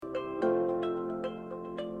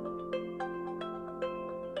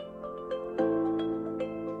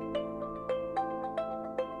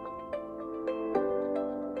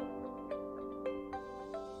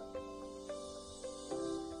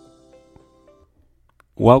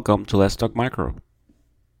Welcome to Let's Talk Microbe.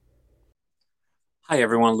 Hi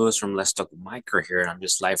everyone, Lewis from Let's Talk Micro here, and I'm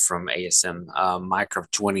just live from ASM Micro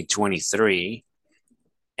 2023,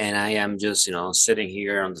 and I am just sitting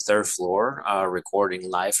here on the third floor,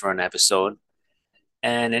 recording live for an episode.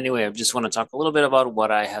 And anyway, I just want to talk a little bit about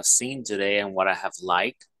what I have seen today and what I have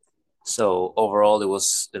liked. So overall, it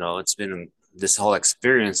was it's been this whole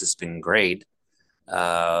experience has been great.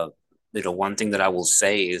 Uh, one thing that I will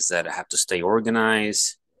say is that I have to stay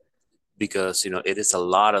organized because it is a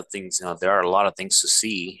lot of things. There are a lot of things to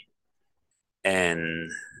see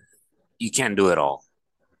and you can't do it all.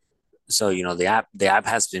 So the app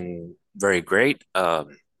has been very great.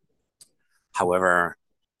 However,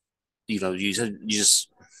 you just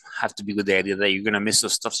have to be with the idea that you're gonna miss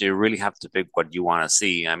those stuff. So you really have to pick what you want to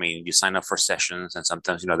see. I mean, you sign up for sessions, and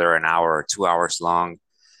sometimes they're an hour or 2 hours long.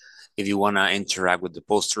 If you want to interact with the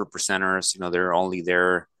poster presenters, they're only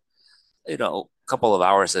there, a couple of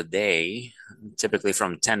hours a day, typically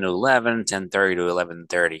from 10 to 11, 10:30 to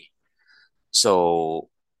 11:30. So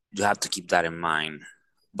you have to keep that in mind.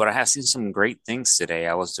 But I have seen some great things today.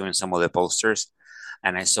 I was doing some of the posters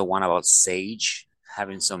and I saw one about sage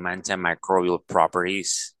having some antimicrobial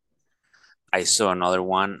properties. I saw another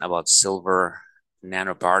one about silver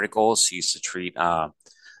nanoparticles used to treat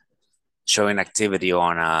showing activity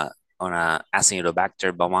on a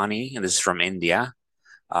Acinetobacter baumannii, and this is from India.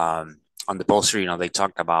 On the poster, they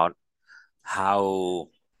talked about how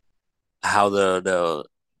how the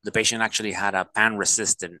patient actually had a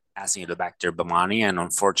pan-resistant Acinetobacter baumannii and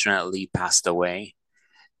unfortunately passed away.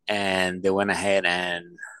 And they went ahead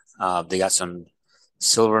and they got some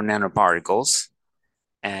silver nanoparticles,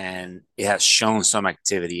 and it has shown some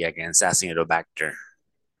activity against Acinetobacter.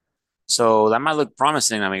 So that might look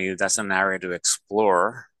promising. I mean, if that's an area to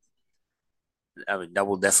explore, I mean, that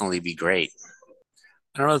will definitely be great.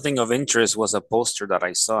 Another thing of interest was a poster that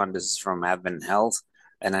I saw, and this is from Advent Health.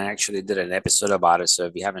 And I actually did an episode about it. So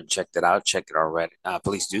if you haven't checked it out, check it already.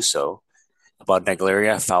 Please do so. About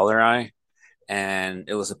Naegleria fowleri. And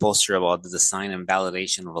it was a poster about the design and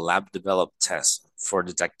validation of a lab-developed test for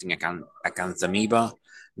detecting acanthamoeba,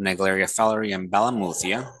 Naegleria fowleri, and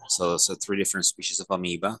Balamuthia. So three different species of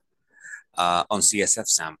amoeba on CSF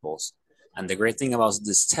samples. And the great thing about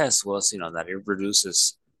this test was, that it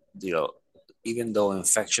reduces, you know, even though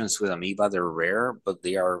infections with amoeba they're rare, but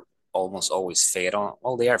they are almost always fatal.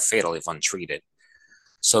 Well, they are fatal if untreated.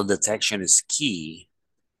 So detection is key.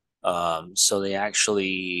 So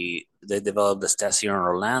they developed this test here in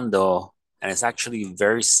Orlando, and it's actually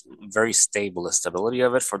very stable. The stability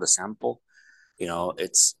of it for the sample,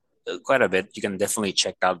 it's quite a bit. You can definitely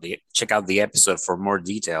check out the episode for more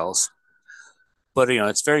details. But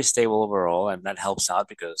it's very stable overall, and that helps out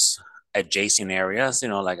because adjacent areas,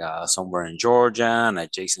 like somewhere in Georgia and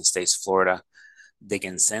adjacent states, Florida, they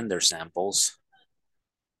can send their samples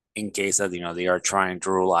in case that they are trying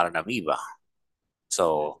to rule out an amoeba.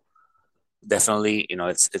 So definitely,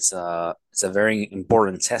 it's a very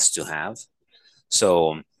important test to have.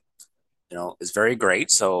 So it's very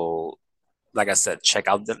great. So like I said, check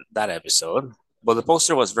out that episode. But the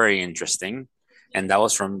poster was very interesting, and that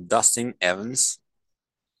was from Dustin Evans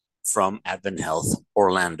from Advent Health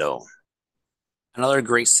Orlando. Another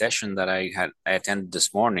great session that I attended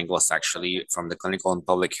this morning was actually from the clinical and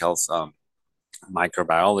public health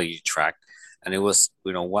microbiology track, and it was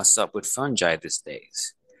what's up with fungi these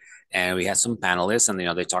days. And we had some panelists, and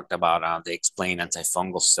they talked about they explained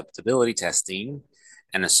antifungal susceptibility testing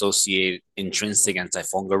and associate intrinsic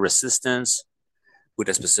antifungal resistance with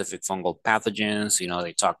a specific fungal pathogens.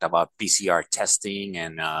 They talked about PCR testing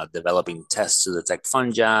and developing tests to detect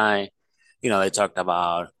fungi. They talked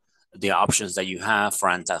about the options that you have for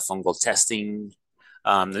antifungal testing.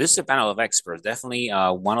 This is a panel of experts. Definitely,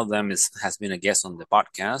 one of them has been a guest on the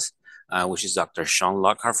podcast, which is Dr. Sean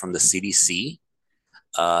Lockhart from the CDC.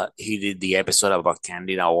 He did the episode about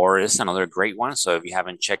Candida auris, another great one. So if you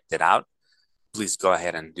haven't checked it out, please go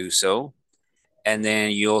ahead and do so. And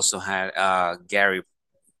then you also had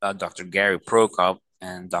Dr. Gary Prokop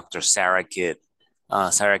and Dr. Sarah Kidd.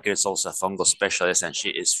 Sarah Kidd is also a fungal specialist, and she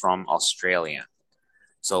is from Australia.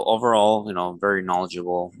 So overall, very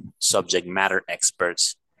knowledgeable subject matter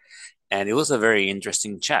experts, and it was a very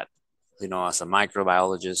interesting chat. As a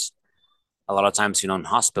microbiologist, a lot of times, in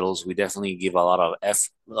hospitals, we definitely give a lot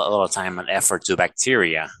of time and effort to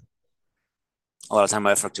bacteria,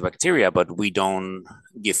 but we don't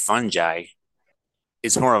give fungi.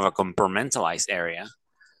 It's more of a compartmentalized area.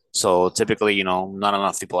 So typically, not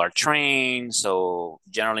enough people are trained. So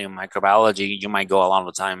generally in microbiology, you might go a lot of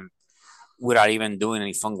the time without even doing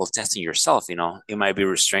any fungal testing yourself. It might be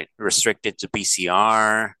restricted to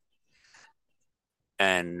PCR,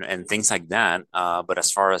 and things like that. But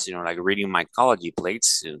as far as like reading mycology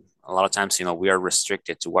plates, a lot of times we are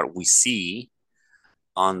restricted to what we see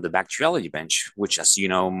on the bacteriology bench, which, as you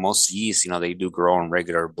know, most yeast they do grow in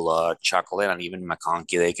regular blood, chocolate, and even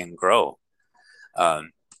McConkey they can grow.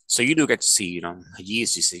 Um, so you do get to see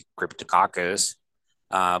yeast, you see Cryptococcus,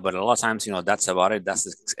 but a lot of times that's about it. That's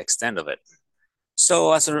the extent of it.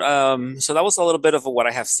 So that was a little bit of what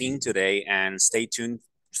I have seen today, and stay tuned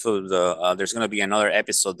for there's going to be another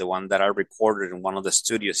episode, the one that I recorded in one of the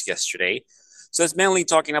studios yesterday. So it's mainly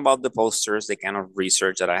talking about the posters, the kind of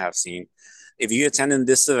research that I have seen. If you attend in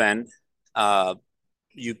this event, uh,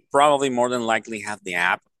 you probably more than likely have the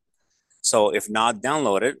app. So if not,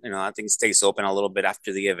 download it. I think it stays open a little bit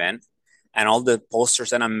after the event, and all the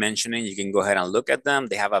posters that I'm mentioning, you can go ahead and look at them.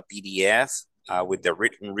 They have a PDF with the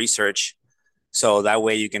written research, so that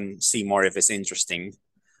way you can see more if it's interesting.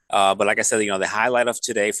 But like I said, the highlight of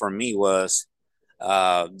today for me was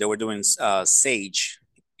they were doing sage,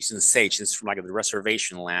 using sage. It's from like the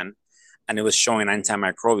reservation land, and it was showing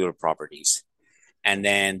antimicrobial properties. And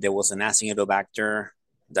then there was an Acinetobacter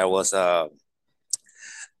that was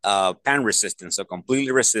pan resistant, so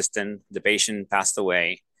completely resistant. The patient passed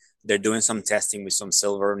away. They're doing some testing with some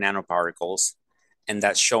silver nanoparticles, and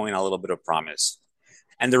that's showing a little bit of promise.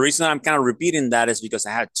 And the reason I'm kind of repeating that is because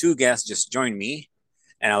I had two guests just join me,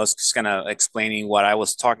 and I was just kind of explaining what I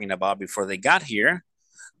was talking about before they got here.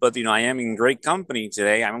 But I am in great company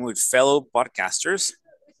today. I'm with fellow podcasters,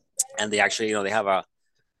 and they actually, they have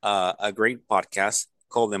a great podcast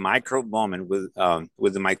called the Microbe Moment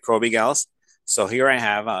with the Microbe gals. So here I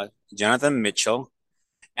have Jonathan Mitchell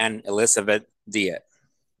and Elizabeth Diet.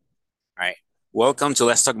 All right, welcome to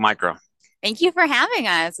Let's Talk Micro. Thank you for having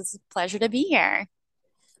us. It's a pleasure to be here.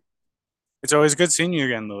 It's always good seeing you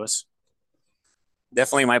again, Louis.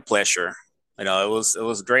 Definitely my pleasure. It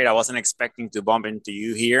was great. I wasn't expecting to bump into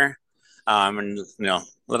you here, and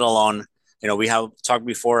let alone we have talked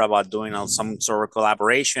before about doing some sort of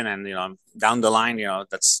collaboration, and down the line,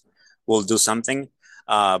 that's we'll do something.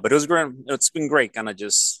 But it was great. It's been great. Kind of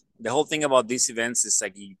just the whole thing about these events is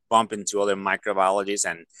like you bump into other microbiologists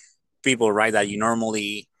and people, right? That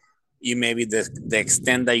you maybe the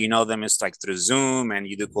extent that you know them is like through Zoom, and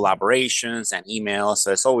you do collaborations and emails.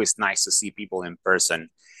 So it's always nice to see people in person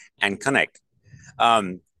and connect.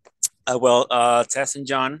 Um, Tess and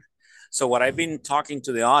John. So what I've been talking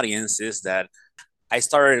to the audience is that I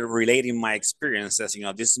started relating my experiences.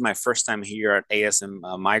 This is my first time here at ASM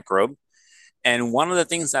Microbe, and one of the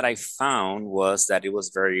things that I found was that it was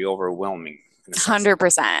very overwhelming.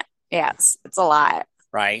 100%. Yes, it's a lot.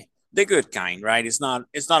 Right, the good kind, right? It's not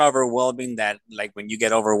overwhelming that like when you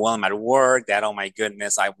get overwhelmed at work that, oh my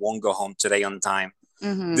goodness, I won't go home today on time.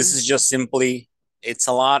 This is just simply, it's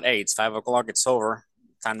a lot. Hey, it's 5 o'clock, it's over,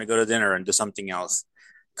 time to go to dinner and do something else,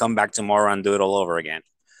 come back tomorrow and do it all over again.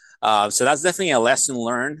 So that's definitely a lesson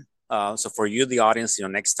learned. So for you, the audience,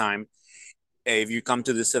 next time if you come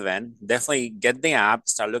to this event, definitely get the app,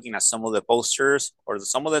 start looking at some of the posters or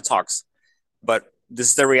some of the talks. But this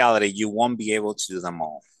is the reality, you won't be able to do them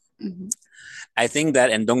all. I think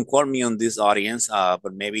that, and don't quote me on this, audience,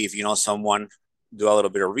 but maybe if you know someone, do a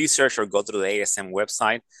little bit of research or go through the ASM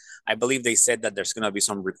website. I believe they said that there's going to be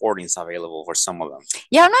some recordings available for some of them.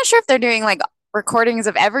 Yeah, I'm not sure if they're doing like recordings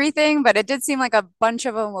of everything, but it did seem like a bunch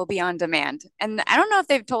of them will be on demand. And I don't know if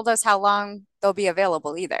they've told us how long they'll be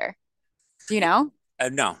available either. Do you know?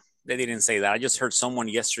 No, they didn't say that. I just heard someone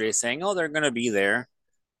yesterday saying, oh, they're going to be there.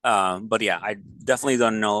 But yeah, I definitely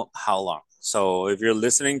don't know how long. So if you're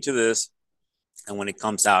listening to this and when it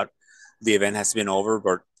comes out, the event has been over,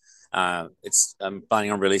 but I'm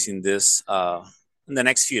planning on releasing this in the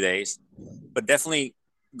next few days. But definitely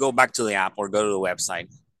go back to the app or go to the website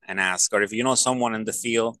and ask, or if you know someone in the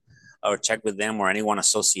field, or check with them or anyone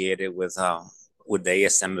associated with the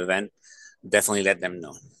ASM event, definitely let them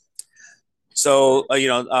know. So,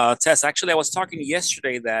 Tess, actually, I was talking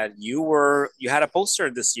yesterday that you had a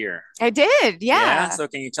poster this year. I did, yeah. So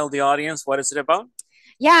can you tell the audience what is it about?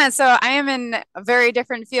 Yeah, so I am in a very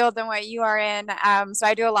different field than what you are in. So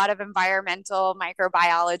I do a lot of environmental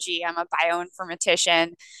microbiology. I'm a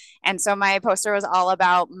bioinformatician. And so my poster was all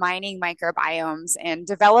about mining microbiomes and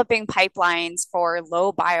developing pipelines for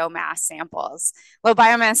low biomass samples. Low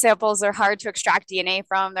biomass samples are hard to extract DNA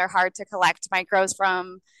from, they're hard to collect microbes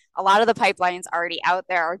from. A lot of the pipelines already out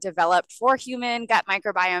there are developed for human gut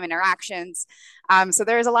microbiome interactions. So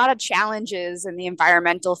there's a lot of challenges in the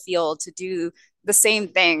environmental field to do the same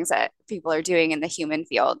things that people are doing in the human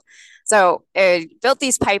field. So I built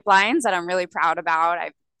these pipelines that I'm really proud about.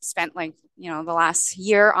 I've spent the last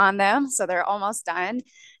year on them, so they're almost done.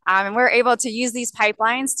 And we're able to use these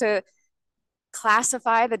pipelines to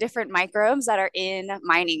classify the different microbes that are in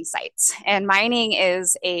mining sites. And mining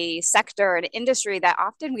is a sector, an industry that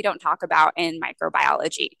often we don't talk about in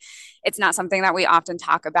microbiology. It's not something that we often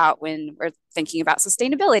talk about when we're thinking about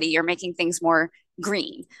sustainability or making things more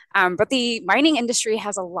green. But the mining industry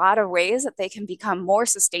has a lot of ways that they can become more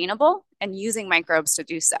sustainable and using microbes to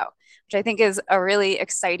do so, which I think is a really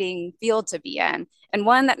exciting field to be in and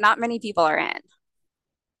one that not many people are in.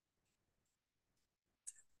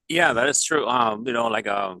 Yeah, that is true.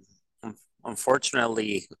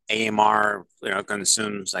 Unfortunately, AMR,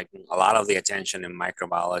 consumes like a lot of the attention in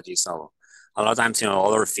microbiology. So a lot of times,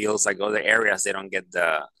 other fields, like other areas, they don't get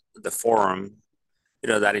the forum,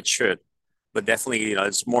 that it should. But definitely,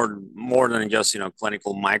 it's more than just,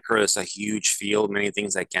 clinical micro. It's a huge field, many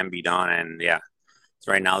things that can be done. And yeah,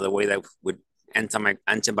 so right now, the way that with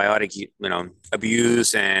antibiotic,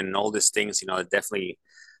 abuse and all these things, definitely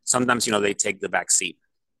sometimes, they take the back seat.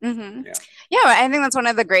 Mm-hmm. Yeah. Yeah, I think that's one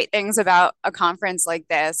of the great things about a conference like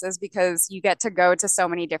this is because you get to go to so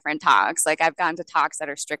many different talks. Like I've gone to talks that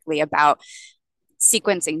are strictly about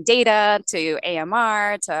sequencing data to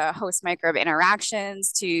AMR to host microbe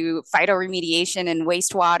interactions to phytoremediation and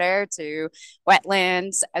wastewater to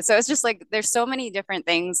wetlands. So it's just like there's so many different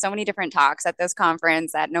things, so many different talks at this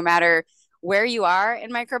conference that no matter where you are in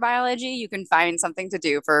microbiology, you can find something to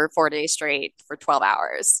do for 4 days straight for 12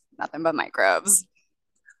 hours, nothing but microbes.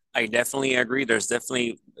 I definitely agree. There's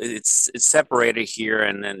definitely it's separated here,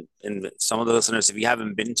 and then and some of the listeners, if you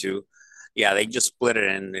haven't been to, yeah, they just split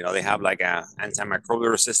it, and they have like a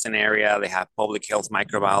antimicrobial resistant area. They have public health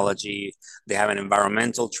microbiology. They have an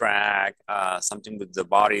environmental track, something with the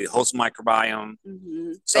body, the host microbiome.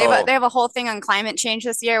 Mm-hmm. So They have a whole thing on climate change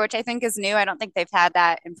this year, which I think is new. I don't think they've had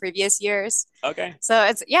that in previous years. okay, So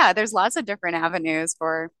it's, yeah, there's lots of different avenues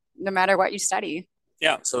for no matter what you study.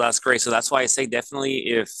 yeah, so that's great. So that's why I say definitely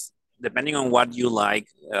if depending on what you like,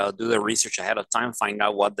 do the research ahead of time, find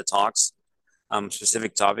out what the talks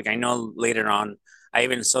specific topic. I know later on, I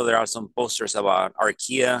even saw there are some posters about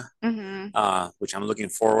archaea, Mm-hmm. which I'm looking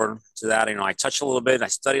forward to that. I touched a little bit, I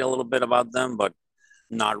studied a little bit about them, but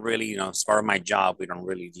not really, as part of my job, we don't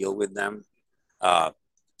really deal with them. Uh,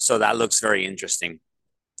 so that looks very interesting.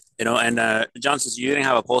 And John, since you didn't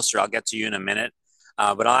have a poster, I'll get to you in a minute.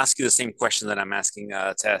 But I'll ask you the same question that I'm asking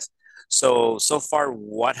Tess. So far,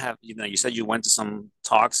 what have you said you went to some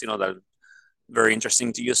talks, that very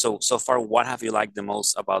interesting to you. So far, what have you liked the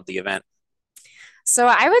most about the event? So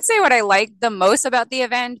I would say what I like the most about the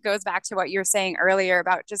event goes back to what you were saying earlier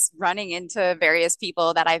about just running into various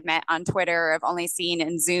people that I've met on Twitter, I've only seen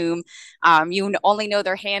in Zoom. You only know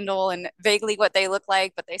their handle and vaguely what they look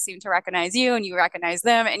like, but they seem to recognize you and you recognize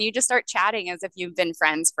them. And you just start chatting as if you've been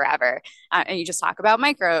friends forever. And you just talk about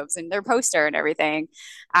microbes and their poster and everything.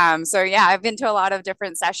 So yeah, I've been to a lot of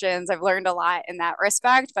different sessions. I've learned a lot in that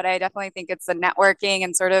respect, but I definitely think it's the networking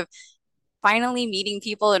and sort of finally meeting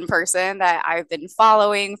people in person that I've been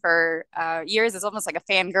following for years. It's almost like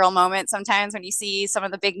a fangirl moment sometimes when you see some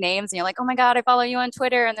of the big names and you're like, oh my God, I follow you on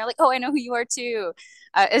Twitter. And they're like, oh, I know who you are too.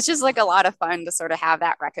 It's just like a lot of fun to sort of have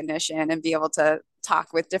that recognition and be able to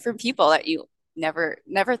talk with different people that you never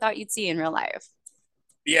thought you'd see in real life.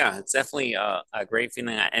 Yeah, it's definitely a great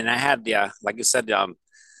feeling. And I had, yeah, like you said,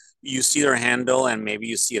 you see their handle and maybe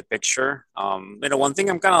you see a picture. One thing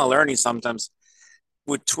I'm kind of learning sometimes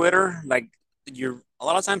with Twitter, like you're a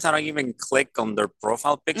lot of times I don't even click on their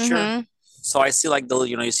profile picture. Mm-hmm. So I see like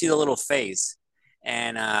you see the little face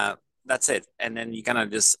and that's it. And then you kind of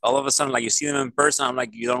just all of a sudden, like you see them in person, I'm like,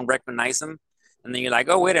 you don't recognize them. And then you're like,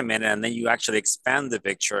 oh, wait a minute. And then you actually expand the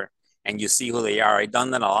picture and you see who they are. I've done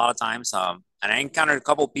that a lot of times. And I encountered a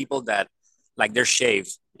couple people that like they're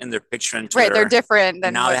shaved in their picture on Twitter. Right, they're different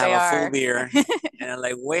than now what they have they a are. full beard. And I'm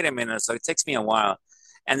like, wait a minute. So it takes me a while.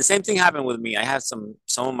 And the same thing happened with me. I have some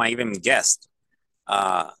of my even guests.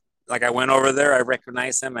 Like I went over there, I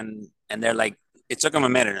recognized them, and they're like, it took them a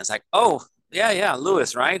minute. It's like, oh yeah,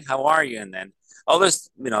 Louis, right? How are you? And then others,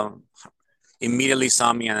 immediately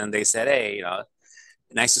saw me and then they said, hey,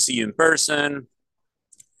 nice to see you in person.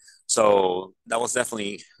 So that was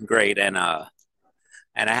definitely great. And I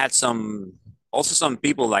had some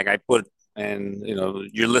people like I put, and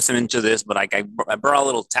you're listening to this, but like I brought a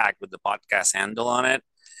little tag with the podcast handle on it,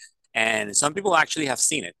 and some people actually have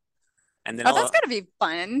seen it. And then Oh, that's gotta be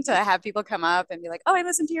fun to have people come up and be like, oh, I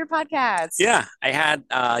listened to your podcast. Yeah, I had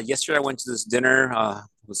yesterday. I went to this dinner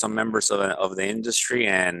with some members of the industry,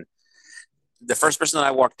 and the first person that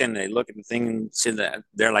I walked in, they look at the thing and said that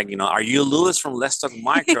they're like, are you Louis from Let's Talk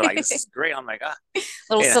Micro? Like, this is great. I'm like,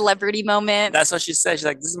 Little celebrity moment. That's what she said. She's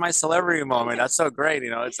like, this is my celebrity moment. That's so great.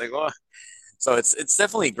 It's like, oh. So it's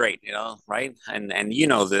definitely great, right? And you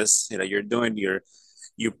know this, you're doing your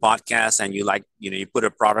podcast and you like, you put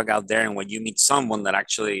a product out there, and when you meet someone that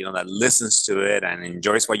actually, that listens to it and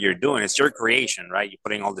enjoys what you're doing, it's your creation, right? You're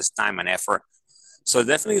putting all this time and effort. So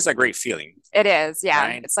definitely it's a great feeling, It is, yeah.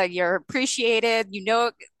 right? It's like you're appreciated.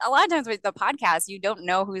 A lot of times with the podcast, you don't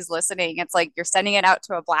know who's listening. It's like you're sending it out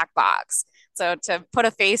to a black box. So to put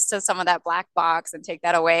a face to some of that black box and take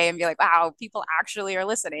that away and be like, wow, people actually are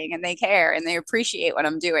listening and they care and they appreciate what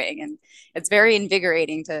I'm doing. And it's very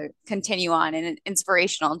invigorating to continue on and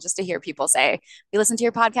inspirational just to hear people say, we listen to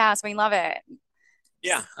your podcast, we love it.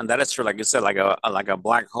 Yeah, and that is true. Like you said, like a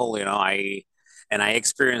black hole. I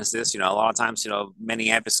experienced this. A lot of times.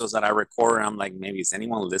 Many episodes that I record, and I'm like, maybe is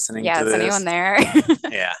anyone listening Yeah, to is this? anyone there?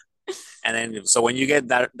 Yeah, and then so when you get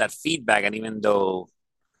that feedback, and even though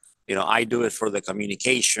I do it for the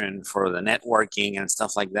communication, for the networking, and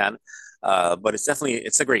stuff like that, but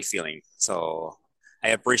it's a great feeling. So I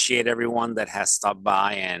appreciate everyone that has stopped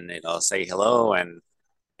by and say hello, and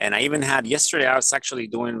I even had yesterday. I was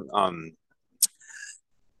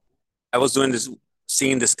doing this,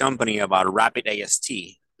 seeing this company about rapid AST.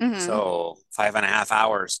 So 5.5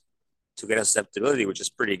 hours to get susceptibility, which is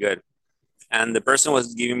pretty good. And the person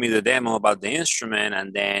was giving me the demo about the instrument,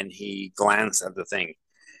 and then he glanced at the thing.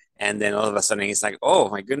 And then all of a sudden he's like, oh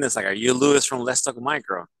my goodness, like, are you Lewis from Let's Talk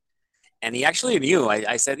Micro? And he actually knew.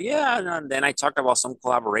 I said, yeah. And then I talked about some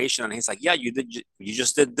collaboration, and he's like, yeah, you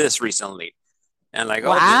just did this recently. And like, oh,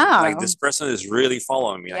 like Wow. this person is really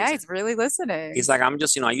following me. Like, Yeah, he's really listening. he's like, I'm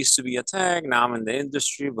just, I used to be a tech, now I'm in the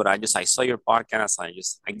industry, but I saw your podcast, I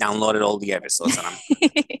downloaded all the episodes, and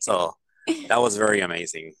so that was very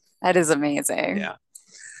amazing. That is amazing. Yeah.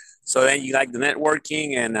 So then you like the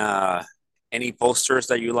networking and any posters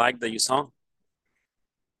that you like that you saw?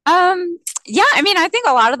 Yeah, I mean, I think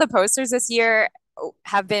a lot of the posters this year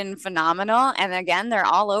have been phenomenal. And again, they're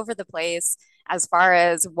all over the place as far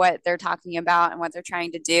as what they're talking about and what they're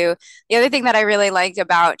trying to do. The other thing that I really liked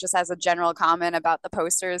about, just as a general comment about the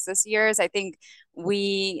posters this year, is I think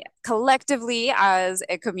we collectively as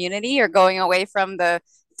a community are going away from the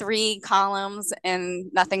 3 columns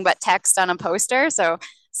and nothing but text on a poster. So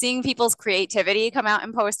seeing people's creativity come out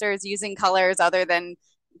in posters using colors other than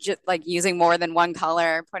just like using more than one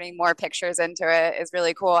color, putting more pictures into it is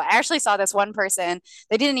really cool. I actually saw this one person,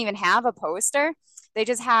 they didn't even have a poster. They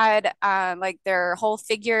just had like their whole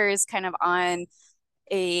figures kind of on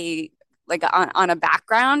a on a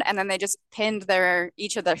background, and then they just pinned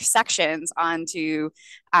each of their sections onto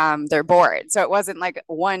their board. So it wasn't like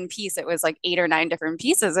one piece, it was like 8 or 9 different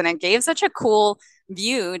pieces, and it gave such a cool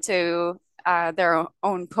view to their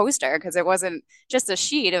own poster because it wasn't just a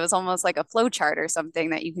sheet, it was almost like a flow chart or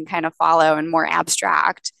something that you can kind of follow and more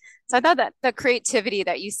abstract. So I thought that the creativity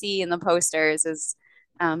that you see in the posters has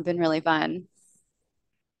been really fun.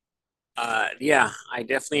 Yeah, I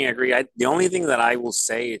definitely agree. The only thing that I will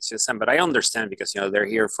say, it's just, but I understand because they're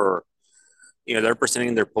here for, they're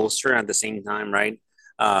presenting their poster at the same time, right?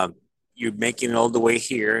 You're making it all the way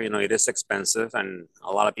here. It is expensive, and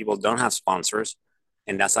a lot of people don't have sponsors,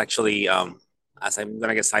 and that's actually, as I'm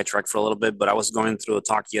gonna get sidetracked for a little bit, but I was going through a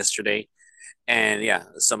talk yesterday, and yeah,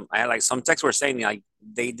 I had like some techs were saying like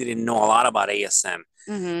they didn't know a lot about ASM,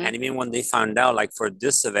 and even when they found out, like for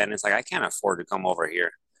this event, it's like I can't afford to come over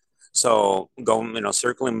here. So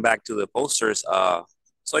circling back to the posters,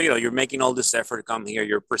 so you're making all this effort to come here,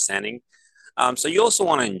 you're presenting, so you also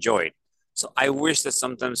want to enjoy it. So I wish that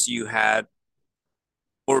sometimes you had,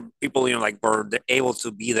 or people like were able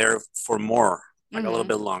to be there for more, like a little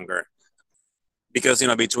bit longer, because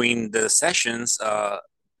between the sessions, a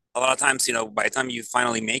lot of times by the time you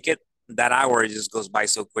finally make it, that hour just goes by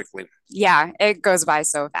so quickly. Yeah, it goes by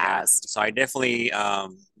so fast. Yeah. So I definitely,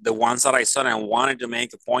 the ones that I saw and I wanted to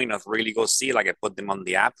make a point of really go see, like I put them on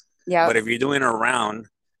the app. Yeah. But if you're doing a round,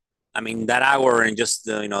 I mean, that hour in just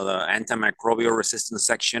the, the antimicrobial resistance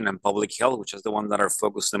section and public health, which is the one that are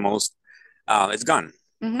focused the most, it's gone.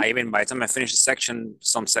 I even, by the time I finished the section,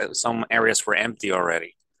 some areas were empty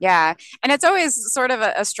already. Yeah. And it's always sort of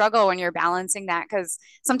a struggle when you're balancing that, because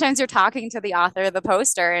sometimes you're talking to the author of the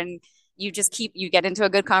poster and you get into a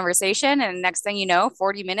good conversation, and next thing you know,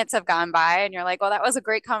 40 minutes have gone by and you're like, well, that was a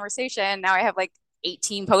great conversation. Now I have like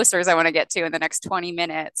 18 posters I want to get to in the next 20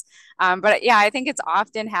 minutes. But yeah, I think it's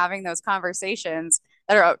often having those conversations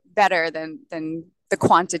that are better than the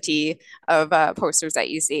quantity of posters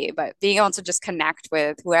that you see, but being able to just connect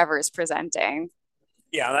with whoever is presenting.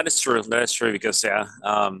 Yeah, that is true. That is true because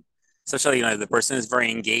especially the person is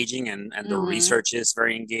very engaging and the research is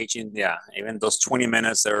very engaging. Yeah, even those 20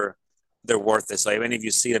 minutes they're worth it. So even if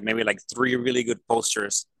you see that maybe like 3 really good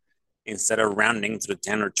posters, instead of rounding to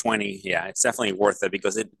 10 or 20. Yeah, it's definitely worth it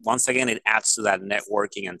because it once again it adds to that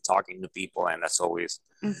networking and talking to people, and that's always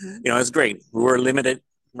it's great. We were limited,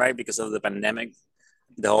 right, because of the pandemic,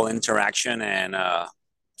 the whole interaction, and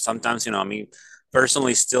sometimes I mean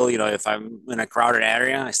personally still if I'm in a crowded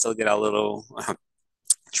area I still get a little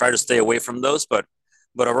try to stay away from those, but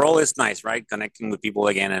overall it's nice, right, connecting with people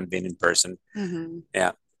again and being in person.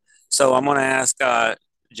 Yeah. So I'm gonna ask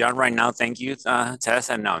John right now. Thank you, Tess,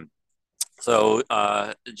 and so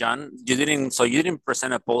John, you didn't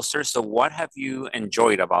present a poster. So what have you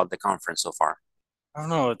enjoyed about the conference so far? I don't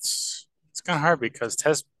know. It's kind of hard because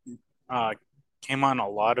Tess uh, came on a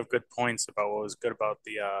lot of good points about what was good about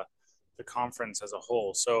the conference as a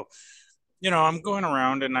whole. So, I'm going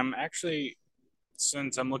around and I'm actually,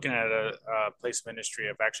 since I'm looking at a place of industry,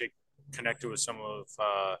 I've actually connected with some of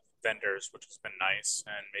vendors, which has been nice,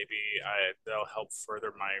 and maybe they'll help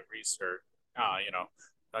further my research.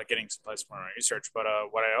 Getting supplies for my research. But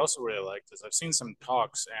what I also really liked is I've seen some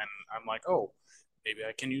talks, and I'm like, oh, maybe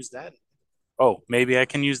I can use that. Oh, maybe I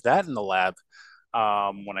can use that in the lab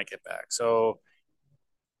when I get back. So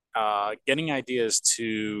getting ideas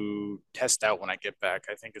to test out when I get back,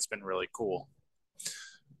 I think it's been really cool.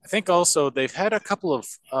 I think also they've had a couple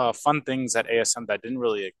of fun things at ASM that I didn't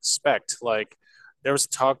really expect. Like there was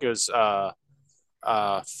talk, it was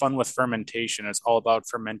fun with fermentation. It's all about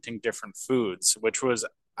fermenting different foods, which was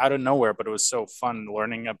out of nowhere, but it was so fun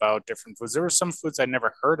learning about different foods. There were some foods I'd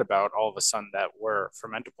never heard about all of a sudden that were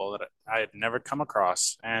fermentable that I had never come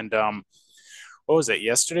across. And what was it?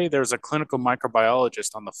 Yesterday, there was a clinical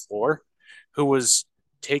microbiologist on the floor who was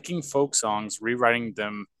taking folk songs, rewriting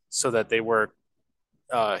them so that they were,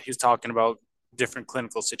 he was talking about different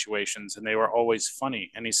clinical situations and they were always funny.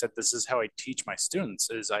 And he said, this is how I teach my students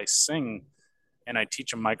is I sing and I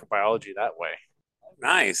teach them microbiology that way.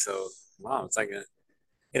 Nice. So wow, it's like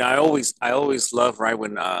I always love, right,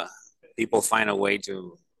 when people find a way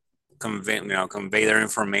to convey their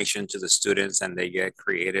information to the students and they get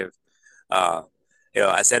creative. Uh,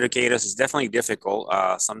 as educators, it's definitely difficult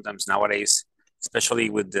sometimes nowadays, especially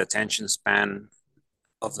with the attention span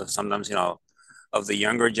of the sometimes of the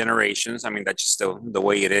younger generations. I mean, that's just the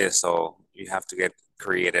way it is. So you have to get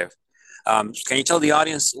creative. Can you tell the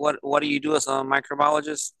audience what do you do as a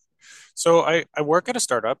microbiologist? So I work at a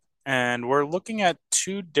startup and we're looking at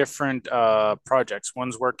two different projects.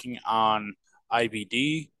 One's working on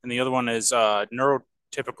IBD and the other one is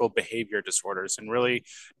neurotypical behavior disorders. And really,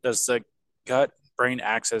 does the gut brain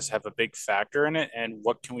axis have a big factor in it? And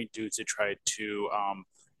what can we do to try to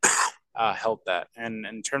help that? And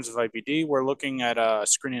in terms of IBD, we're looking at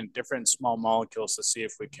screening different small molecules to see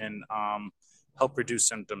if we can help reduce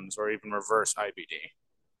symptoms or even reverse IBD.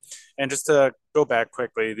 And just to go back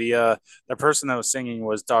quickly, the person that was singing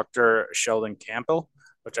was Dr. Sheldon Campbell,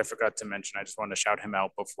 which I forgot to mention. I just wanted to shout him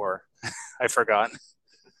out before I forgot.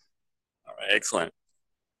 All right, excellent.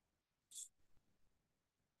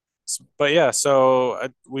 But yeah, so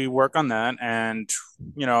we work on that, and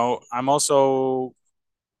I'm also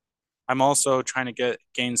trying to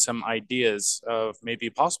gain some ideas of maybe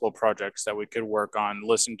possible projects that we could work on,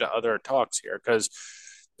 listen to other talks here, because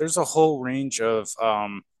there's a whole range of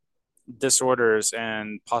disorders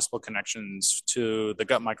and possible connections to the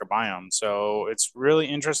gut microbiome. So it's really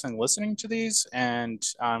interesting listening to these, and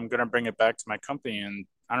I'm going to bring it back to my company. And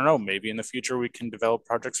I don't know, maybe in the future we can develop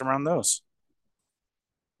projects around those.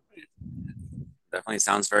 Definitely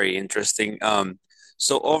sounds very interesting.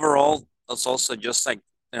 So overall, it's also just like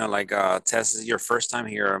Tess, this is your first time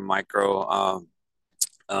here at Microbiome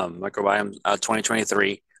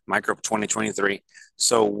 2023, Microbe 2023.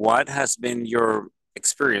 So what has been your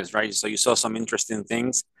experience, right? So you saw some interesting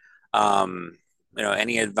things.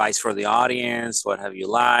 Any advice for the audience? What have you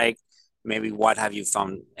liked? Maybe what have you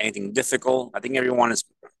found anything difficult? I think everyone is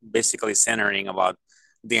basically centering about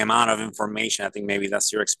the amount of information. I think maybe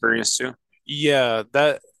that's your experience too. Yeah,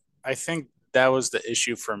 that I think that was the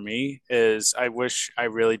issue for me is I wish I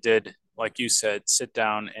really did, like you said, sit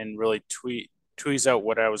down and really tweeze out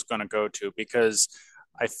what I was going to go to because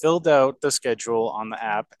I filled out the schedule on the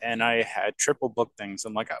app and I had triple booked things.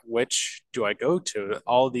 I'm like, which do I go to?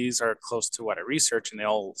 All these are close to what I research and they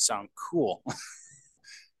all sound cool.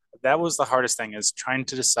 That was the hardest thing is trying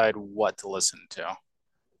to decide what to listen to.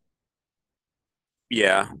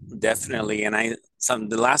 Yeah, definitely. And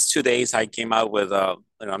the last 2 days I came out with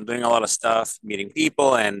I'm doing a lot of stuff, meeting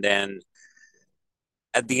people, and then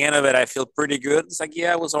at the end of it I feel pretty good. It's like,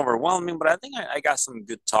 yeah, it was overwhelming, but I think I got some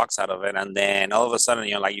good talks out of it. And then all of a sudden,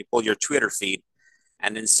 like you pull your Twitter feed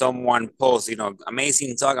and then someone posts,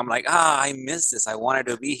 amazing talk. I'm like, I missed this. I wanted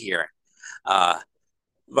to be here. Uh,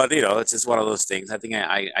 But it's just one of those things. I think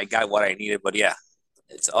I got what I needed, but yeah,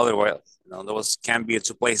 it's otherwise. Those can be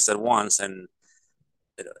two places at once, and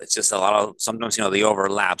it's just a lot of sometimes they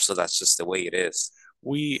overlap, so that's just the way it is.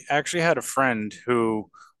 We actually had a friend who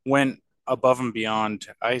went above and beyond.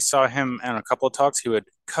 I saw him in a couple of talks. He would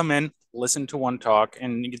come in, listen to one talk,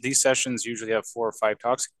 and these sessions usually have 4 or 5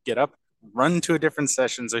 talks. Get up, run to a different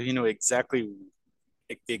session, so he knew exactly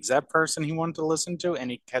the exact person he wanted to listen to,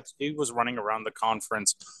 and he was running around the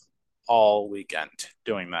conference all weekend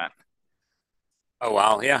doing that. Oh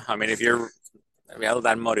wow, yeah. I mean, if you have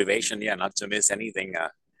that motivation, yeah, not to miss anything,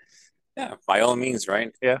 yeah, by all means,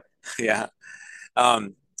 right? Yeah. Yeah.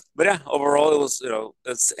 Um, but yeah, overall, it was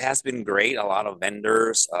it has been great. A lot of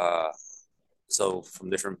vendors, so from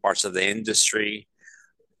different parts of the industry.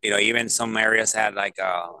 Even some areas had like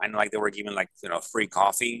I know like they were giving like free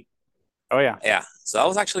coffee. Oh yeah. Yeah, so that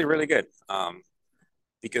was actually really good.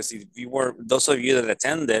 Because if you were those of you that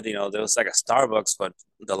attended, there was like a Starbucks, but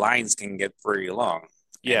the lines can get pretty long.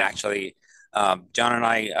 And Yeah. actually, John and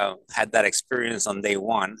I had that experience on day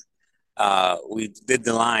one. We did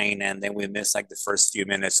the line, and then we missed like the first few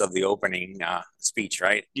minutes of the opening speech,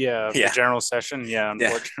 right? Yeah, the Yeah. general session. Yeah,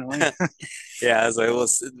 Yeah. unfortunately. Yeah, so it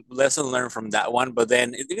was a lesson learned from that one. But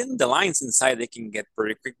then even the lines inside they can get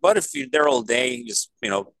pretty quick. But if you're there all day, just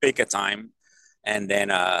pick a time, and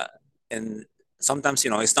then and sometimes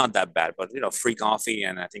it's not that bad. But free coffee,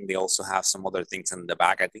 and I think they also have some other things in the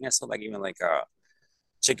back. I think I saw like even like a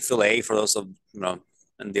Chick-fil-A for those of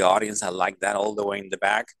in the audience that like that all the way in the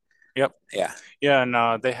back. Yep. Yeah. Yeah,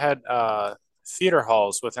 and they had theater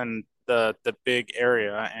halls within the big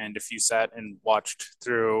area, and if you sat and watched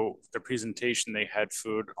through the presentation, they had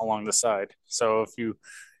food along the side. So if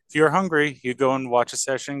you're hungry, you go and watch a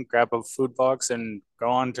session, grab a food box, and go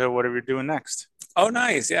on to whatever you're doing next. Oh,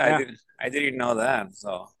 nice. Yeah, Yeah. I didn't know that.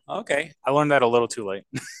 So okay. I learned that a little too late.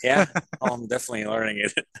 Yeah. Oh, I'm definitely learning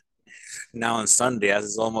it now on Sunday as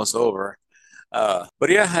it's almost over. But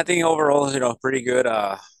yeah, I think overall, pretty good.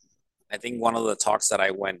 I think one of the talks that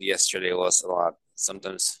I went yesterday was about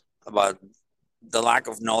sometimes about the lack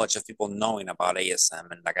of knowledge of people knowing about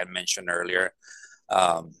ASM, and like I mentioned earlier,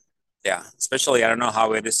 um, yeah, especially I don't know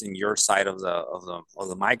how it is in your side of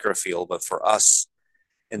the microfield, but for us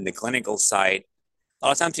in the clinical side, a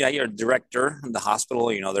lot of times, yeah, your director in the hospital,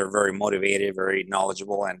 they're very motivated, very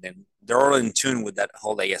knowledgeable, and then they're all in tune with that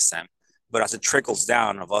whole ASM. But as it trickles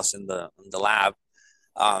down of us in the lab,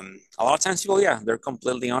 a lot of times people, yeah, they're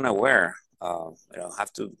completely unaware.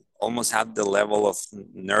 Have to almost have the level of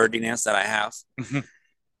nerdiness that I have,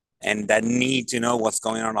 and that need to know what's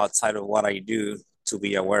going on outside of what I do to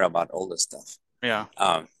be aware about all this stuff. Yeah.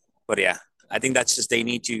 But yeah, I think that's just they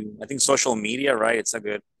need to. I think social media, right? It's a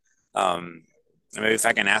good. Maybe if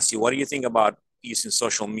I can ask you, what do you think about using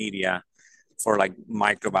social media for like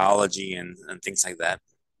microbiology and things like that?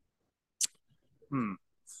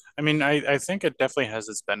 I mean, I think it definitely has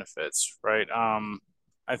its benefits, right?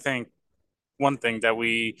 I think one thing that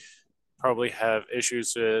we probably have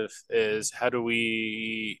issues with is how do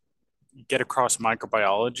we get across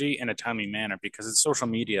microbiology in a timely manner because it's social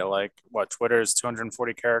media. Like what Twitter is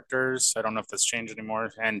 240 characters. I don't know if that's changed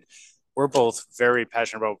anymore. And we're both very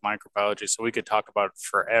passionate about microbiology, so we could talk about it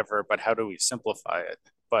forever. But how do we simplify it?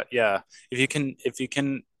 But yeah, if you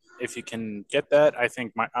can get that, I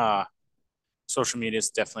think my social media is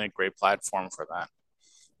definitely a great platform for that.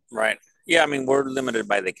 Right. Yeah. I mean, we're limited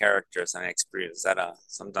by the characters and experience that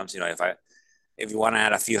sometimes if you want to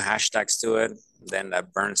add a few hashtags to it, then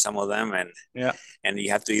that burns some of them, and Yeah. and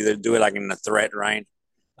you have to either do it like in a thread, right?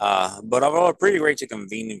 But overall, pretty great to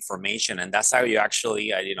convene information, and that's how you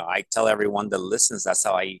actually, I tell everyone that listens. That's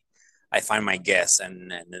how I find my guests,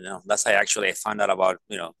 and that's how I found out about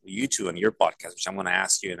you two and your podcast, which I'm going to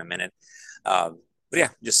ask you in a minute. But yeah,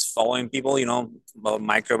 just following people, about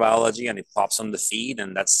microbiology, and it pops on the feed,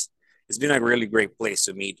 and it's been a really great place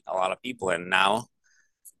to meet a lot of people, and now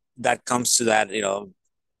that comes to that,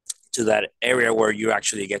 to that area where you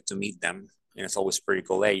actually get to meet them. And it's always pretty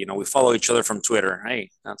cool. Hey, we follow each other from Twitter.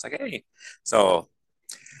 Hey, and it's like, hey. So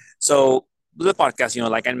the podcast,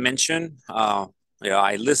 like I mentioned,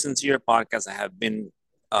 I listen to your podcast. I have been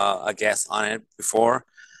a guest on it before.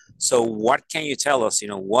 So what can you tell us?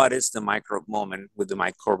 What is the Microbe Moment with the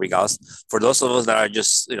microbials? For those of us that are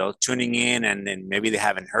just, tuning in and then maybe they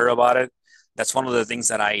haven't heard about it, that's one of the things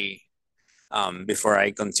that before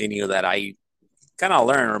I continue, that I kind of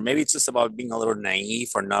learn, or maybe it's just about being a little naive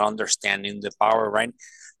or not understanding the power, right?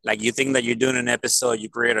 Like you think that you're doing an episode, you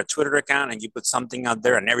create a Twitter account and you put something out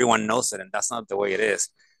there and everyone knows it, and that's not the way it is.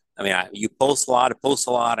 I mean, you post a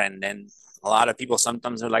lot, and then a lot of people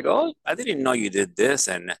sometimes are like, "Oh, I didn't know you did this,"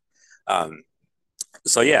 and um,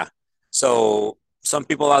 So yeah, so some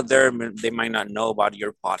people out there they might not know about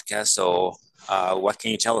your podcast. So what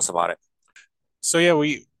can you tell us about it? So yeah,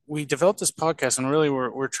 we developed this podcast, and really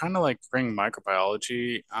we're trying to like bring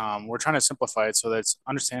microbiology. We're trying to simplify it so that it's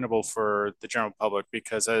understandable for the general public,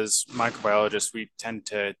 because as microbiologists we tend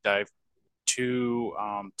to dive too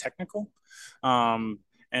technical, um,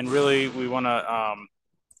 and really we want to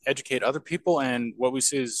educate other people. And what we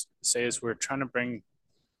say is we're trying to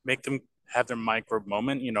make them have their microbe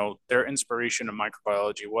moment. You know, their inspiration of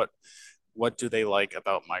microbiology. What do they like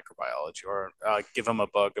about microbiology, or give them a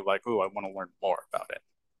bug of like, oh, I want to learn more about it.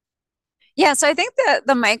 Yeah, so I think that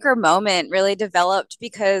the micro moment really developed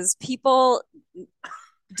because people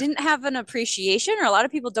didn't have an appreciation, or a lot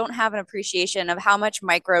of people don't have an appreciation of how much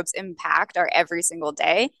microbes impact our every single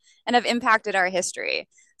day and have impacted our history.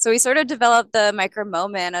 So we sort of developed the micro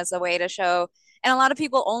moment as a way to show, and a lot of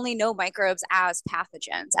people only know microbes as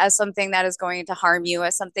pathogens, as something that is going to harm you,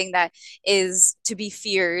 as something that is to be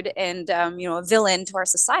feared and, a villain to our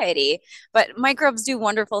society. But microbes do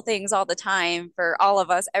wonderful things all the time for all of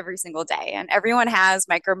us every single day. And everyone has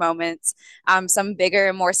micro moments, some bigger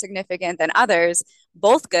and more significant than others,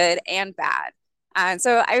 both good and bad. And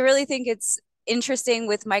so I really think it's interesting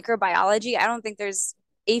with microbiology. I don't think there's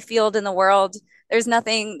a field in the world. There's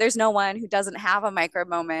no one who doesn't have a micro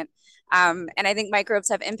moment. And I think microbes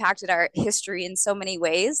have impacted our history in so many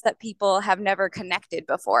ways that people have never connected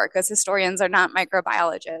before, because historians are not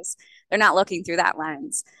microbiologists. They're not looking through that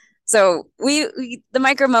lens. So the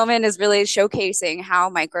micro moment is really showcasing how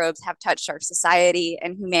microbes have touched our society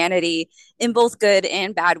and humanity in both good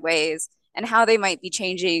and bad ways, and how they might be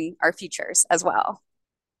changing our futures as well.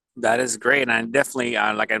 That is great, and I definitely,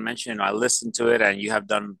 like I mentioned, I listened to it, and you have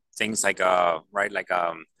done things like right, like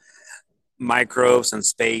microbes and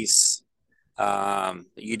space.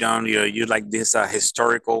 You like this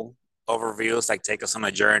historical overviews, like take us on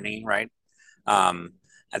a journey, right? Um,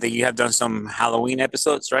 I think you have done some Halloween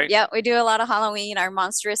episodes, right? Yeah, we do a lot of Halloween, our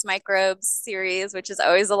Monstrous Microbes series, which is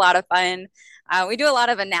always a lot of fun. We do a lot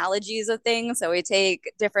of analogies of things. So we take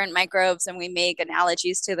different microbes and we make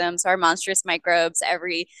analogies to them. So our monstrous microbes,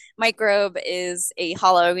 every microbe is a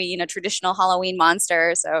traditional Halloween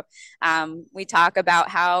monster. So we talk about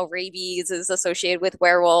how rabies is associated with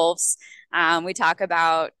werewolves. We talk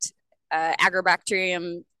about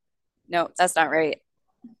agrobacterium. No, that's not right.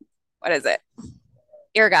 What is it?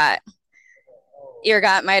 Ergot.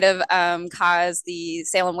 Ergot might have caused the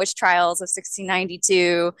Salem witch trials of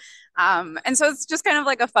 1692. And so it's just kind of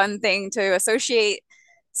like a fun thing to associate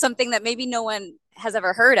something that maybe no one has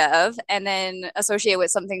ever heard of, and then associate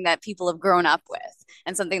with something that people have grown up with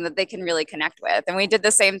and something that they can really connect with. And we did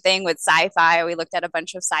the same thing with sci-fi. We looked at a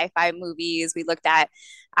bunch of sci-fi movies. We looked at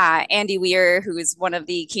Andy Weir, who is one of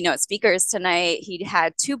the keynote speakers tonight. He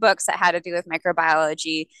had two books that had to do with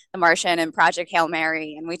microbiology, The Martian and Project Hail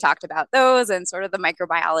Mary. And we talked about those and sort of the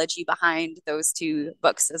microbiology behind those two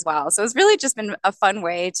books as well. So it's really just been a fun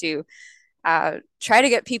way to try to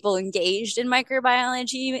get people engaged in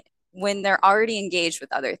microbiology when they're already engaged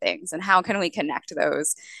with other things, and how can we connect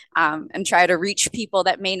those, and try to reach people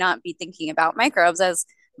that may not be thinking about microbes as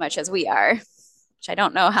much as we are, which I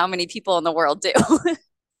don't know how many people in the world do.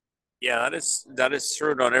 Yeah, that is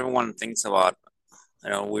true. Not everyone thinks about.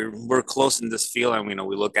 We're close in this field, and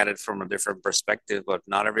we look at it from a different perspective, but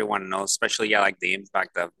not everyone knows, especially yeah, like the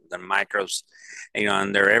impact of the microbes,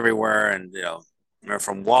 and they're everywhere, and they're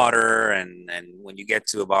from water, and when you get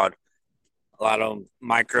to about a lot of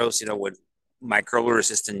microbes, with microbe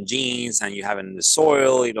resistant genes, and you have in the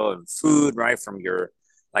soil, and food, right, from your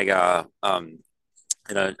like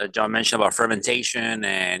John mentioned about fermentation,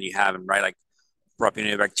 and you have right like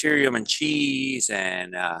Propionibacterium and cheese,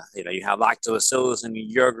 and you have lactobacillus in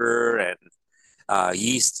yogurt, and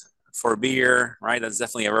yeast for beer, right? That's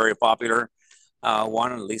definitely a very popular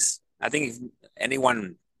one. At least I think if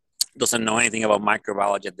anyone doesn't know anything about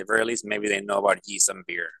microbiology, at the very least, maybe they know about yeast and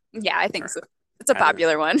beer. Yeah, I think so. It's a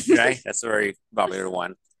popular one. Right? That's a very popular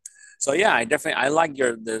one. So yeah, I like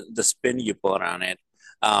the spin you put on it.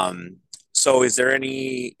 So is there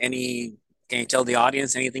any can you tell the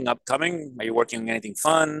audience anything upcoming? Are you working on anything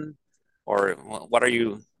fun, or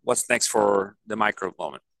what's next for the Microbe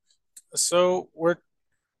Moment? So we're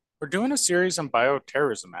doing a series on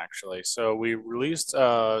bioterrorism, actually. So we released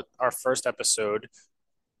our first episode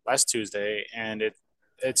last Tuesday, and it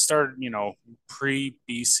started, pre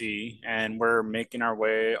BC, and we're making our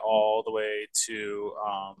way all the way to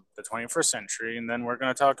the 21st century, and then we're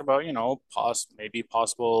going to talk about, maybe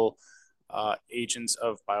possible agents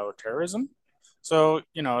of bioterrorism. So,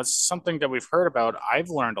 it's something that we've heard about. I've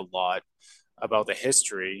learned a lot about the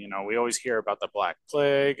history. We always hear about the Black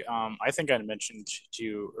Plague. I think I mentioned to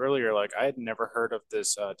you earlier, like I had never heard of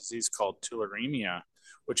this disease called tularemia,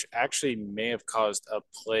 which actually may have caused a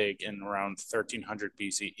plague in around 1300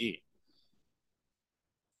 BCE.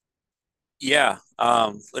 Yeah,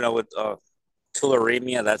 with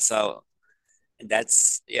tularemia,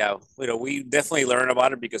 we definitely learn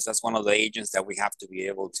about it because that's one of the agents that we have to be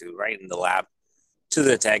able to, right, in the lab to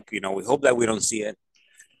detect. We hope that we don't see it.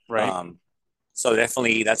 Right. So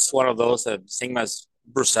definitely that's one of those, same as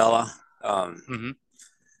brucella, Mm-hmm.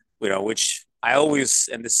 which I always,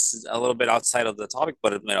 and this is a little bit outside of the topic,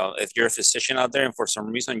 but if you're a physician out there and for some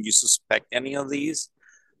reason you suspect any of these,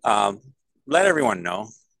 um, let everyone know.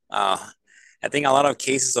 I think a lot of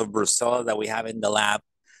cases of brucella that we have in the lab,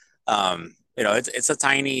 it's a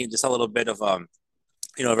tiny, just a little bit of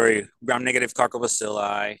very gram-negative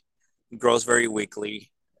carcobacilli, grows very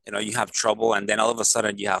weakly. You have trouble, and then all of a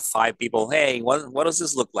sudden you have five people. Hey, what does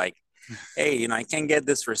this look like? Hey, I can't get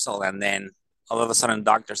this result, and then all of a sudden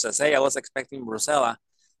doctor says, hey, I was expecting brucella.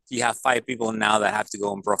 You have five people now that have to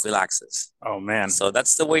go on prophylaxis. Oh man. So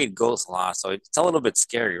that's the way it goes a lot. So it's a little bit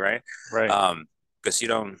scary, right? Right. Because you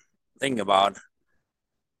don't think about,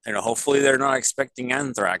 hopefully they're not expecting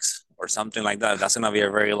anthrax or something like that. That's gonna be a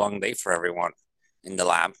very long day for everyone in the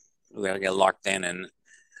lab. We're gonna get locked in, and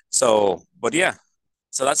so, but yeah,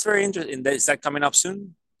 so that's very interesting. Is that coming up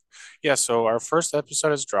soon? Yeah, so our first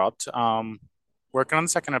episode has dropped. Working on the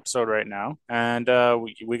second episode right now, and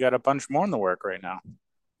we got a bunch more in the work right now.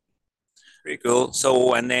 Pretty cool.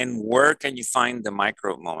 So, and then where can you find the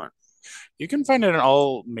Microbe Moment? You can find it in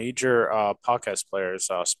all major podcast players: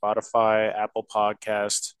 Spotify, Apple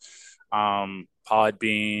Podcast,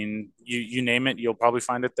 Podbean. You name it, you'll probably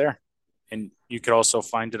find it there. And you could also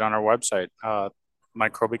find it on our website,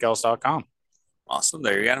 microbicals.com. Awesome.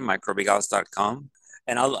 There you got it, microbicals.com.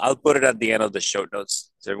 And I'll put it at the end of the show notes.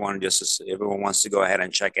 So everyone wants to go ahead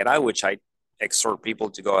and check it out, which I exhort people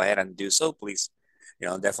to go ahead and do so. Please,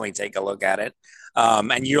 definitely take a look at it.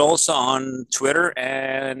 And you're also on Twitter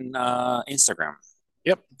and Instagram.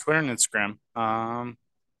 Yep, Twitter and Instagram.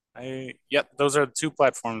 Those are the two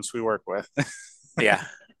platforms we work with. Yeah.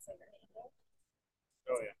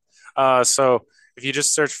 Oh yeah. So if you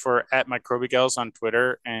just search for @microbigals on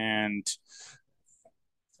Twitter and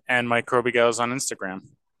microbigals on Instagram.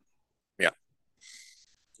 Yeah.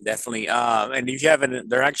 Definitely. And if you haven't,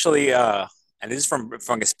 they're actually and this is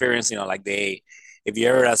from experience, if you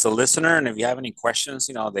ever as a listener and if you have any questions,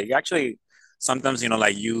 they actually sometimes,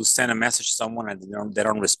 like you send a message to someone and they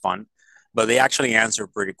don't respond, but they actually answer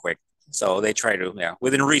pretty quick. So they try to,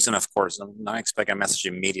 within reason, of course. I'm not expect a message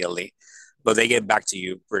immediately, but they get back to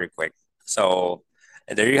you pretty quick. So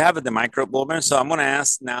there you have it, the Microbe Moment. So I'm going to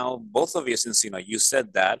ask now both of you, since you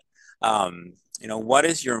said that, what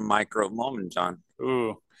is your Microbe Moment, John?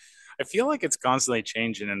 Ooh, I feel like it's constantly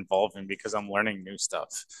changing and evolving because I'm learning new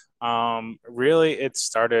stuff. Really, it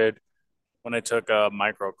started when I took a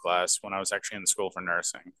micro class when I was actually in the school for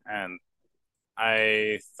nursing, and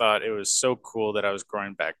I thought it was so cool that I was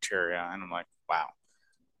growing bacteria, and I'm like, wow,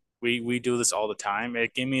 we do this all the time.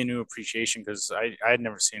 It gave me a new appreciation because I had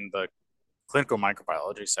never seen the clinical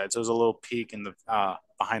microbiology side, so it was a little peek in the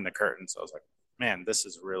behind the curtain. So I was like, man, this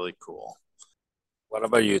is really cool. What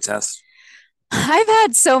about you, Tess? I've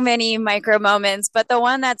had so many micro moments, but the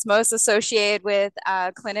one that's most associated with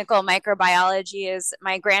clinical microbiology is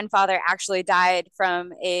my grandfather actually died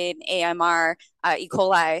from an AMR E.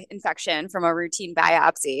 coli infection from a routine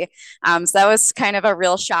biopsy. So that was kind of a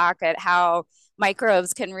real shock at how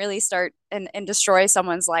microbes can really start and destroy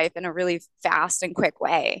someone's life in a really fast and quick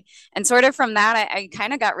way. And sort of from that, I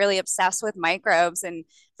kind of got really obsessed with microbes and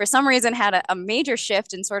for some reason had a major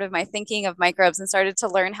shift in sort of my thinking of microbes and started to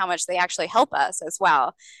learn how much they actually help us as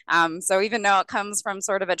well. So even though it comes from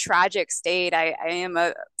sort of a tragic state, I am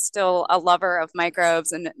still a lover of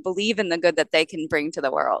microbes and believe in the good that they can bring to the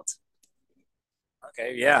world.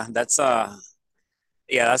 Okay, yeah, that's a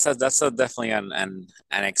definitely an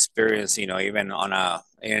experience. Even on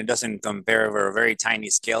it doesn't compare over a very tiny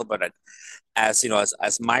scale, but as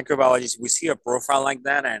as microbiologists, we see a profile like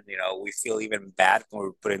that, and we feel even bad when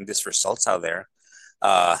we're putting these results out there,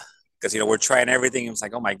 because we're trying everything. It's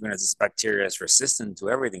like, oh my goodness, this bacteria is resistant to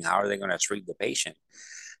everything. How are they going to treat the patient?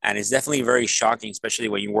 And it's definitely very shocking, especially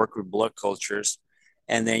when you work with blood cultures,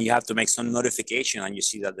 and then you have to make some notification and you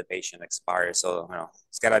see that the patient expires. So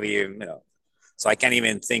it's got to be. So I can't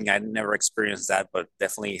even think. I never experienced that, but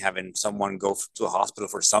definitely having someone go to a hospital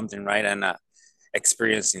for something, right, and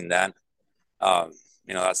experiencing that.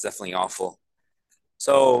 That's definitely awful.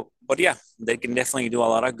 So, but yeah, they can definitely do a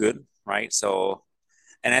lot of good, right? So,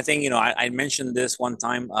 And I think, I mentioned this one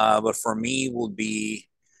time, but for me would be,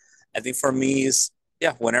 I think for me is,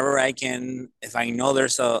 yeah, whenever I can, if I know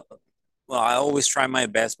there's well, I always try my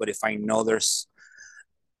best, but if I know there's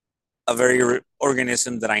a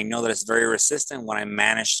organism that I know that is very resistant, when I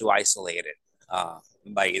manage to isolate it,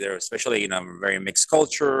 by either, especially, very mixed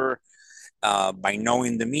culture, by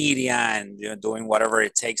knowing the media and, doing whatever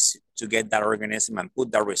it takes to get that organism and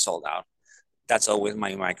put that result out. That's always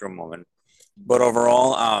my micro moment. But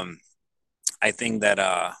overall, I think that,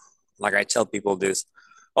 like I tell people this,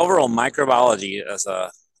 overall microbiology as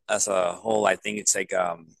a whole, I think it's like,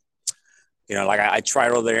 like I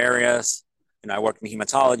tried other areas. I worked in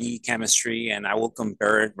hematology, chemistry, and I will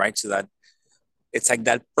compare it right to that. It's like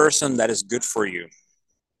that person that is good for you,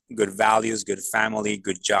 good values, good family,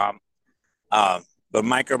 good job. Uh, but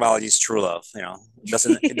microbiology is true love.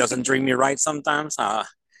 It doesn't treat me right sometimes.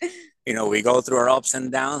 We go through our ups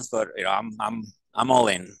and downs, but I'm all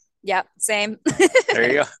in. Yep, same.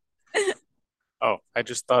 There you go. Oh, I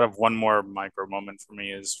just thought of one more micro moment for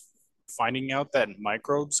me is finding out that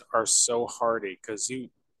microbes are so hardy because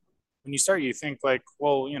when you start, you think like,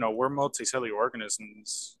 well, we're multicellular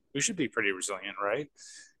organisms. We should be pretty resilient, right?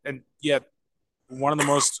 And yet, one of the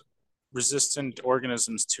most resistant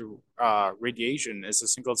organisms to radiation is a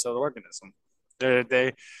single cell organism.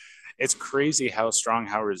 They, it's crazy how strong,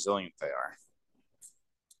 how resilient they are.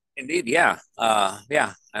 Indeed, yeah.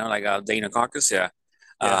 Yeah, I know, like, Deinococcus, yeah.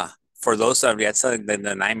 Yeah. For those of that's like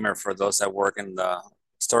the nightmare for those that work in the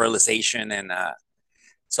sterilization, and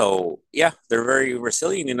so yeah, they're very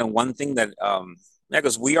resilient. One thing that, yeah,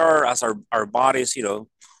 because we are, as our bodies,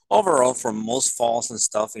 overall, for most falls and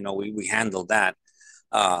stuff, we handle that.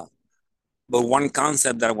 Uh, but one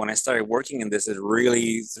concept that when I started working in this, it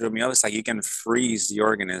really threw me off. It's like you can freeze the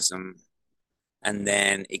organism and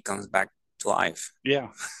then it comes back to life. Yeah.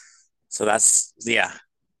 So that's, yeah,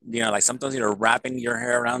 like sometimes, wrapping your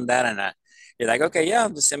hair around that, and you're like, okay, yeah,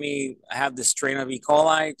 I have this strain of E.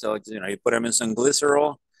 coli. So, you put them in some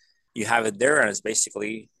glycerol, you have it there, and it's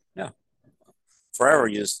basically, yeah, forever.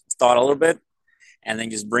 You just thaw it a little bit and then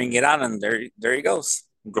just bring it out, and there he goes,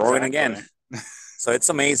 growing again. So it's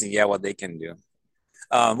amazing, yeah, what they can do.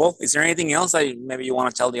 Well, is there anything else that maybe you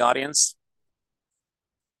want to tell the audience?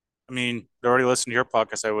 I mean, they already listened to your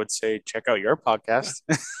podcast. I would say check out your podcast.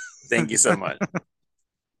 Thank you so much.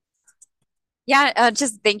 Yeah,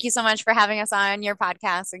 just thank you so much for having us on your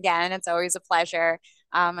podcast again. It's always a pleasure.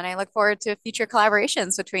 And I look forward to future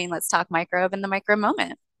collaborations between Let's Talk Microbe and the Microbe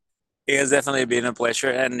Moment. It has definitely been a pleasure,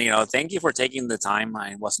 and thank you for taking the time.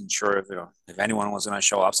 I wasn't sure if anyone was going to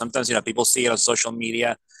show up. Sometimes people see it on social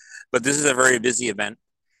media, but this is a very busy event,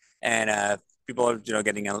 and people are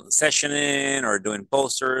getting a session in or doing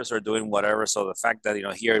posters or doing whatever. So the fact that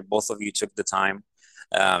here both of you took the time,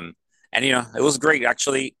 and it was great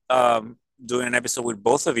actually, doing an episode with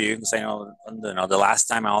both of you, because I know, the last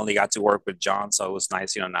time I only got to work with John, so it was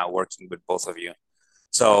nice now working with both of you.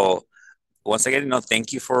 So once again,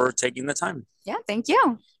 thank you for taking the time. Yeah, thank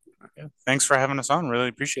you. Okay. Thanks for having us on. Really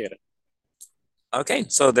appreciate it. Okay,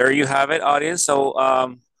 so there you have it, audience. So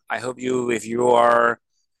I hope if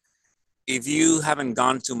you haven't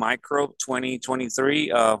gone to Microbe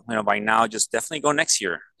 2023, by now, just definitely go next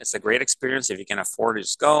year. It's a great experience. If you can afford it,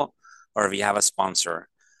 just go, or if you have a sponsor.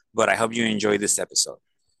 But I hope you enjoy this episode.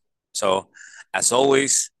 So as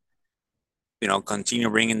always, continue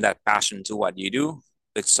bringing that passion to what you do.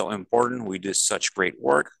 It's so important. We do such great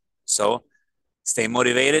work. So stay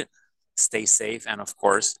motivated, stay safe, and of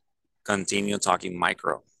course, continue talking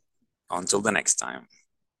micro. Until the next time.